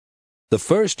The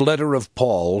first letter of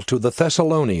Paul to the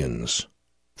Thessalonians.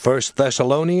 1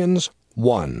 Thessalonians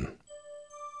 1.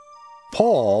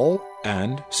 Paul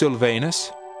and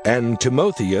Silvanus and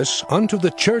Timotheus unto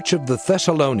the church of the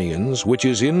Thessalonians, which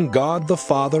is in God the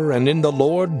Father and in the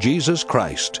Lord Jesus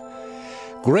Christ.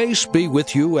 Grace be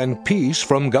with you and peace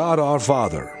from God our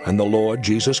Father and the Lord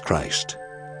Jesus Christ.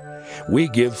 We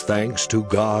give thanks to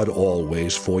God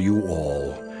always for you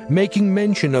all, making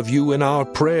mention of you in our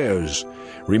prayers,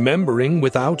 remembering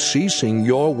without ceasing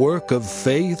your work of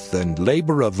faith and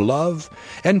labor of love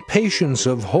and patience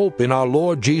of hope in our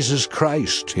Lord Jesus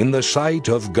Christ in the sight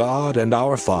of God and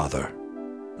our Father.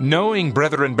 Knowing,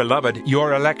 brethren beloved,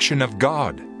 your election of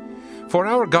God. For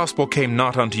our gospel came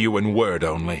not unto you in word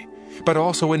only, but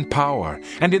also in power,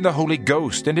 and in the Holy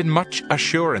Ghost, and in much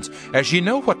assurance, as ye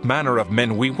know what manner of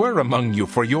men we were among you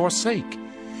for your sake.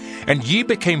 And ye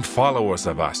became followers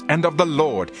of us, and of the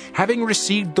Lord, having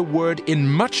received the word in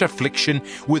much affliction,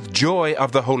 with joy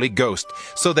of the Holy Ghost,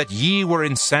 so that ye were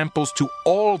ensamples to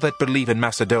all that believe in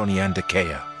Macedonia and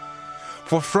Achaia.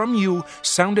 For from you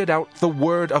sounded out the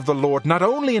word of the Lord, not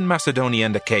only in Macedonia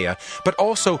and Achaia, but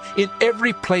also in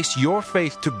every place your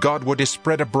faith to Godward is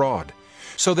spread abroad,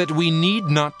 so that we need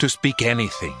not to speak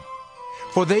anything.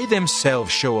 For they themselves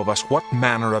show of us what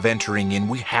manner of entering in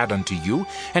we had unto you,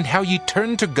 and how ye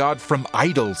turned to God from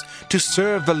idols, to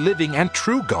serve the living and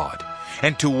true God,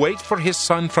 and to wait for his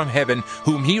Son from heaven,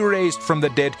 whom he raised from the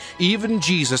dead, even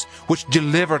Jesus, which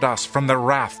delivered us from the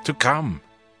wrath to come.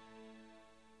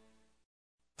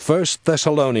 1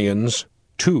 Thessalonians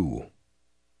 2.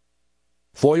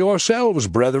 For yourselves,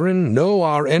 brethren, know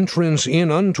our entrance in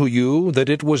unto you, that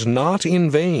it was not in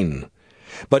vain.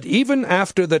 But even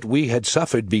after that we had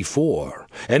suffered before,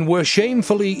 and were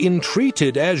shamefully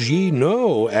entreated, as ye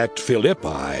know, at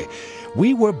Philippi,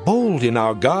 we were bold in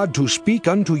our God to speak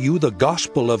unto you the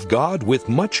gospel of God with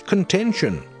much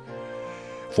contention.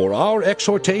 For our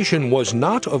exhortation was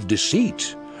not of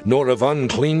deceit, nor of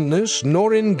uncleanness,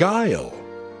 nor in guile.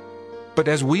 But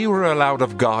as we were allowed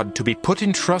of God to be put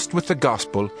in trust with the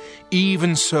gospel,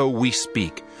 even so we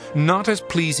speak, not as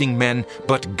pleasing men,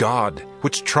 but God,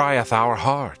 which trieth our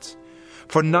hearts.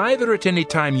 For neither at any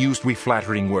time used we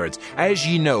flattering words, as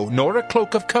ye know, nor a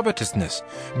cloak of covetousness.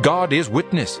 God is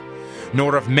witness.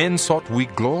 Nor of men sought we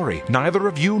glory, neither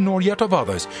of you nor yet of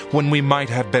others, when we might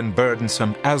have been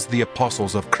burdensome as the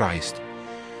apostles of Christ.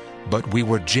 But we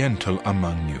were gentle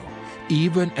among you,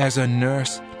 even as a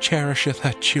nurse cherisheth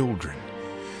her children.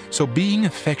 So being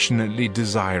affectionately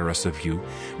desirous of you,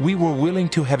 we were willing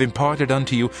to have imparted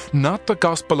unto you not the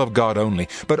gospel of God only,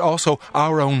 but also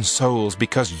our own souls,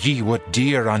 because ye were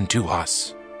dear unto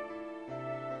us.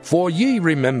 For ye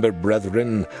remember,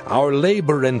 brethren, our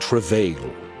labor and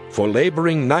travail, for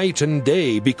laboring night and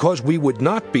day, because we would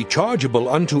not be chargeable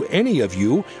unto any of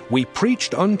you, we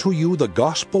preached unto you the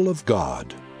gospel of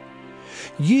God.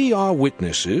 Ye are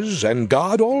witnesses, and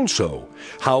God also,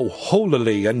 how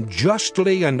holily and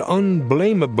justly and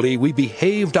unblameably we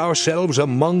behaved ourselves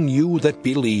among you that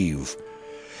believe.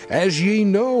 As ye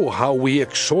know how we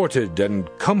exhorted and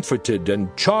comforted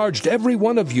and charged every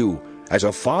one of you, as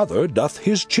a father doth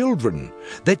his children,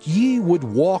 that ye would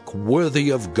walk worthy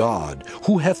of God,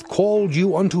 who hath called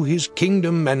you unto his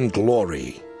kingdom and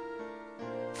glory.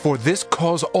 For this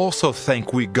cause also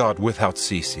thank we God without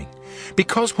ceasing,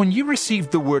 because when ye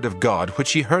received the word of God,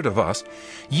 which ye heard of us,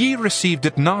 ye received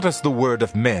it not as the word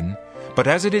of men, but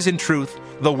as it is in truth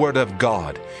the word of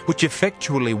God, which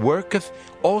effectually worketh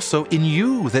also in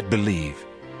you that believe.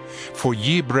 For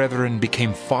ye, brethren,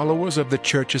 became followers of the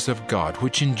churches of God,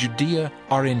 which in Judea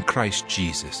are in Christ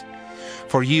Jesus.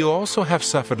 For ye also have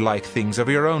suffered like things of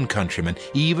your own countrymen,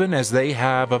 even as they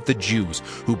have of the Jews,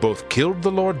 who both killed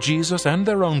the Lord Jesus and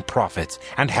their own prophets,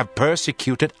 and have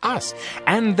persecuted us.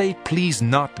 And they please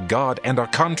not God, and are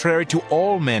contrary to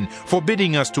all men,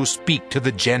 forbidding us to speak to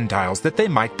the Gentiles, that they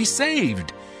might be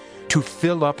saved, to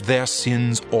fill up their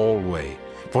sins alway.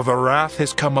 For the wrath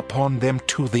is come upon them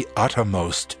to the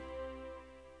uttermost.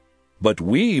 But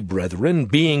we, brethren,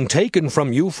 being taken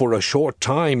from you for a short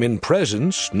time in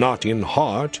presence, not in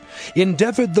heart,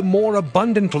 endeavored the more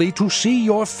abundantly to see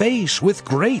your face with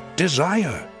great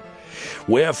desire.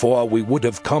 Wherefore we would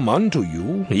have come unto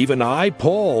you, even I,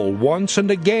 Paul, once and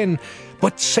again,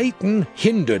 but Satan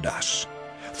hindered us.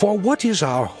 For what is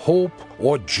our hope,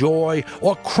 or joy,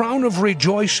 or crown of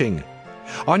rejoicing?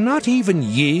 Are not even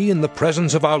ye in the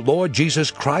presence of our Lord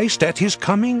Jesus Christ at his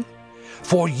coming?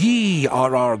 For ye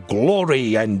are our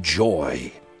glory and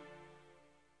joy.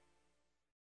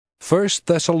 1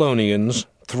 Thessalonians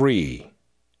 3.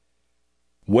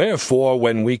 Wherefore,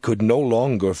 when we could no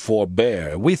longer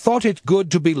forbear, we thought it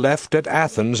good to be left at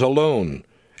Athens alone,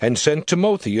 and sent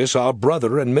Timotheus, our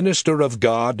brother and minister of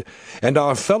God, and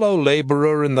our fellow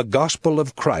laborer in the gospel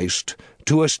of Christ,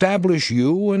 to establish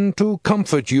you and to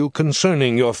comfort you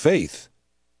concerning your faith.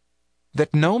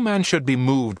 That no man should be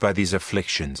moved by these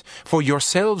afflictions, for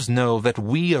yourselves know that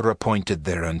we are appointed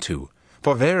thereunto.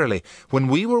 For verily, when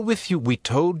we were with you, we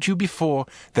told you before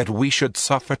that we should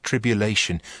suffer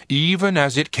tribulation, even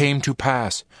as it came to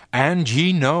pass, and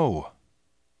ye know.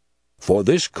 For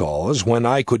this cause, when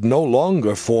I could no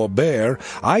longer forbear,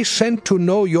 I sent to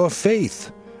know your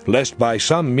faith, lest by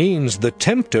some means the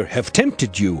tempter have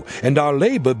tempted you, and our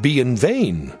labor be in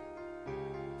vain.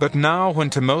 But now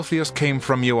when Timotheus came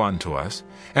from you unto us,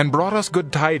 and brought us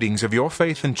good tidings of your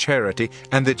faith and charity,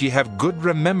 and that ye have good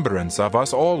remembrance of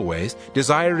us always,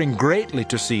 desiring greatly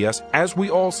to see us, as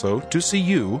we also to see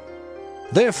you,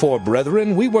 therefore,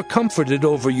 brethren, we were comforted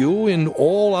over you in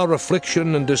all our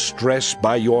affliction and distress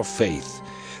by your faith.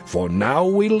 For now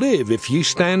we live if ye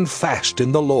stand fast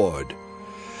in the Lord.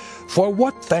 For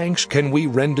what thanks can we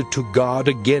render to God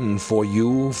again for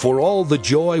you, for all the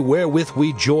joy wherewith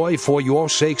we joy for your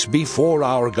sakes before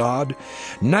our God,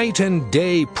 night and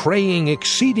day praying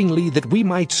exceedingly that we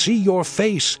might see your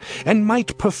face, and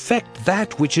might perfect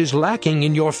that which is lacking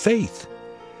in your faith?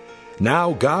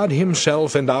 Now God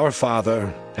himself and our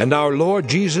Father, and our Lord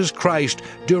Jesus Christ,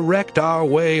 direct our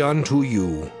way unto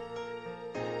you.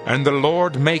 And the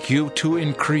Lord make you to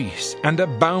increase, and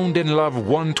abound in love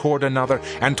one toward another,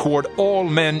 and toward all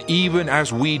men, even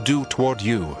as we do toward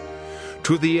you,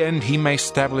 to the end he may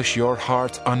establish your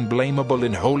hearts unblameable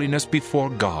in holiness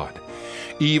before God,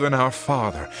 even our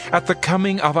Father, at the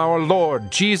coming of our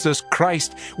Lord Jesus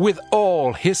Christ with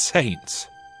all his saints.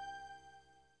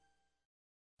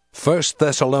 1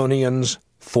 Thessalonians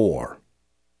 4.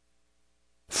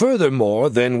 Furthermore,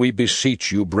 then we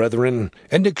beseech you, brethren,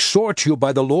 and exhort you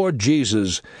by the Lord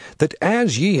Jesus, that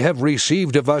as ye have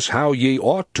received of us how ye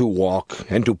ought to walk,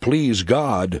 and to please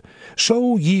God,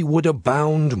 so ye would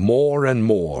abound more and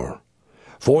more.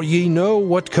 For ye know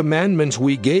what commandments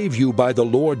we gave you by the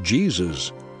Lord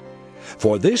Jesus.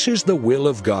 For this is the will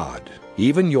of God,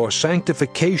 even your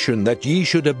sanctification, that ye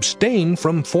should abstain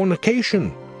from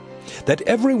fornication, that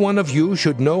every one of you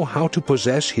should know how to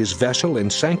possess his vessel in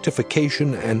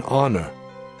sanctification and honor,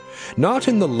 not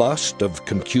in the lust of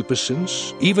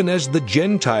concupiscence, even as the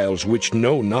Gentiles which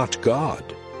know not God,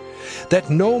 that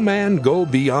no man go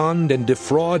beyond and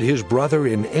defraud his brother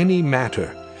in any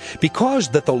matter, because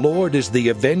that the Lord is the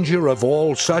avenger of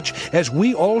all such, as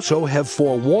we also have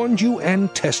forewarned you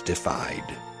and testified.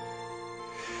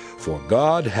 For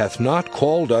God hath not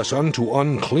called us unto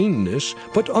uncleanness,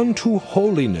 but unto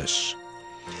holiness.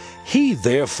 He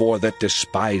therefore that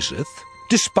despiseth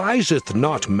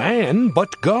not man,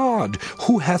 but God,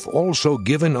 who hath also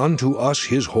given unto us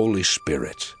his Holy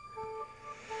Spirit.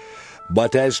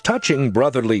 But as touching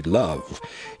brotherly love,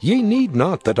 ye need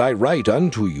not that I write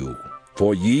unto you,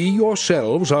 for ye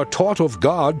yourselves are taught of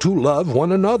God to love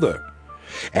one another.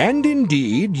 And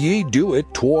indeed ye do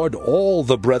it toward all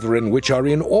the brethren which are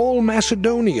in all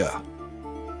Macedonia.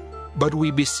 But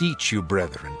we beseech you,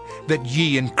 brethren, that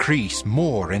ye increase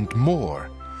more and more,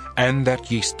 and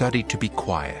that ye study to be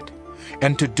quiet,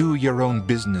 and to do your own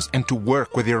business, and to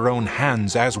work with your own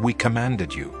hands as we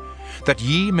commanded you, that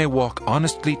ye may walk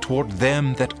honestly toward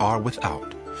them that are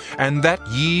without, and that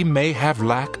ye may have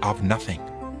lack of nothing.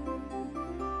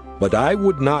 But I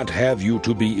would not have you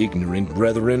to be ignorant,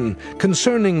 brethren,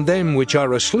 concerning them which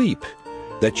are asleep,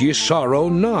 that ye sorrow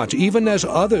not, even as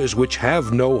others which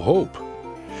have no hope.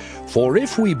 For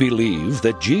if we believe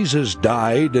that Jesus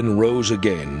died and rose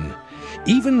again,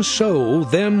 even so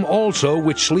them also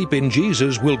which sleep in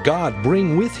Jesus will God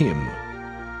bring with him.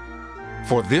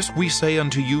 For this we say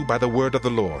unto you by the word of the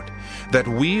Lord, that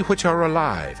we which are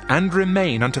alive and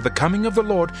remain unto the coming of the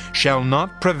Lord shall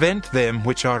not prevent them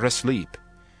which are asleep.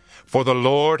 For the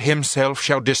Lord himself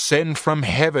shall descend from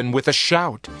heaven with a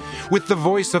shout, with the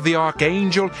voice of the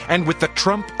archangel, and with the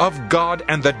trump of God,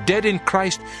 and the dead in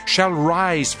Christ shall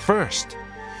rise first.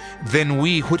 Then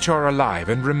we which are alive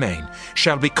and remain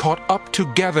shall be caught up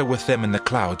together with them in the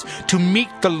clouds, to meet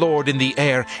the Lord in the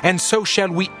air, and so shall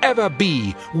we ever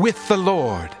be with the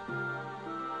Lord.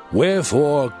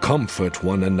 Wherefore comfort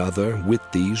one another with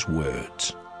these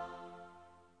words.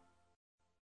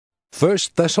 1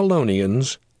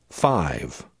 Thessalonians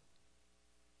 5.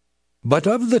 But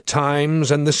of the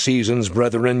times and the seasons,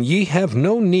 brethren, ye have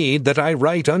no need that I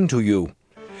write unto you.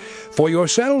 For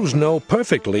yourselves know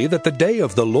perfectly that the day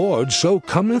of the Lord so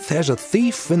cometh as a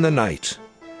thief in the night.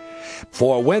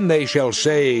 For when they shall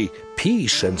say,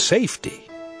 Peace and safety,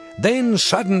 then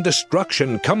sudden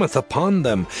destruction cometh upon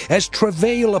them, as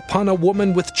travail upon a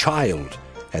woman with child,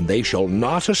 and they shall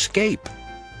not escape.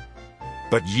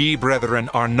 But ye, brethren,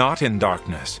 are not in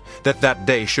darkness, that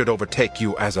day should overtake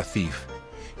you as a thief.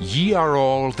 Ye are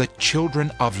all the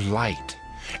children of light,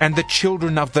 and the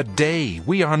children of the day.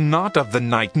 We are not of the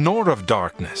night, nor of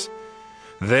darkness.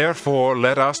 Therefore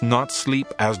let us not sleep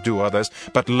as do others,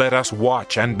 but let us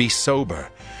watch and be sober.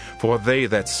 For they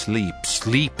that sleep,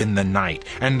 sleep in the night,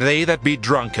 and they that be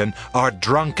drunken are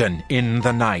drunken in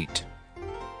the night.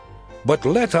 But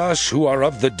let us who are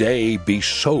of the day be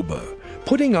sober,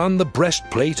 putting on the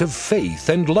breastplate of faith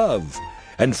and love,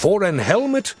 and for an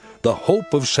helmet the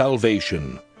hope of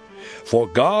salvation. For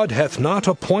God hath not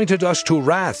appointed us to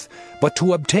wrath, but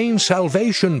to obtain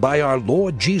salvation by our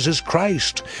Lord Jesus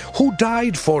Christ, who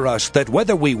died for us, that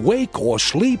whether we wake or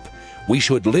sleep, we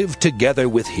should live together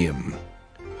with him.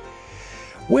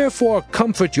 Wherefore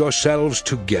comfort yourselves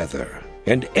together,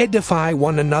 and edify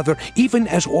one another, even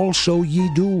as also ye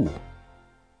do.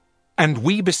 And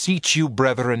we beseech you,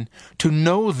 brethren, to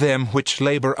know them which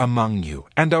labor among you,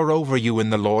 and are over you in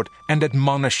the Lord, and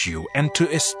admonish you, and to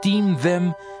esteem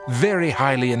them very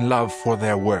highly in love for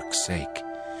their work's sake,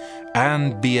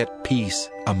 and be at peace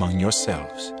among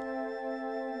yourselves.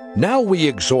 Now we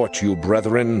exhort you,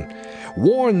 brethren,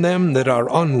 warn them that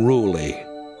are unruly,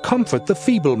 comfort the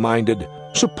feeble-minded,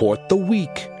 support the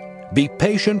weak, be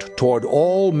patient toward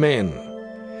all men.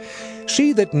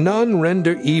 See that none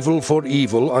render evil for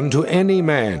evil unto any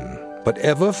man, but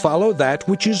ever follow that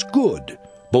which is good,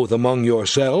 both among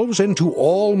yourselves and to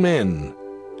all men.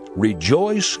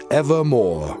 Rejoice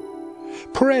evermore.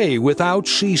 Pray without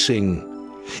ceasing.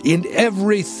 In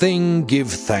everything give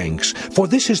thanks, for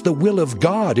this is the will of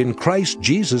God in Christ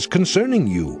Jesus concerning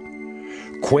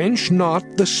you. Quench not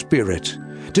the spirit,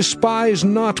 despise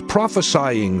not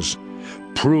prophesyings.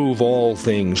 Prove all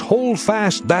things, hold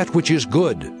fast that which is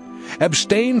good.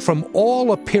 Abstain from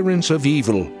all appearance of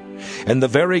evil, and the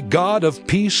very God of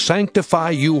peace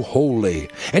sanctify you wholly.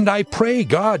 And I pray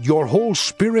God your whole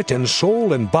spirit and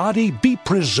soul and body be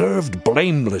preserved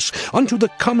blameless unto the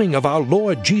coming of our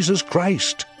Lord Jesus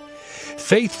Christ.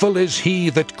 Faithful is he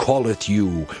that calleth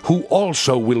you, who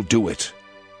also will do it.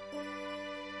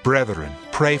 Brethren,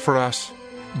 pray for us.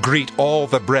 Greet all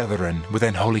the brethren with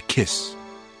an holy kiss.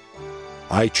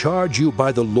 I charge you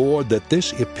by the Lord that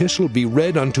this epistle be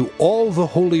read unto all the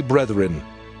holy brethren.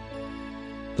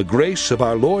 The grace of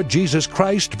our Lord Jesus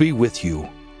Christ be with you.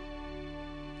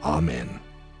 Amen.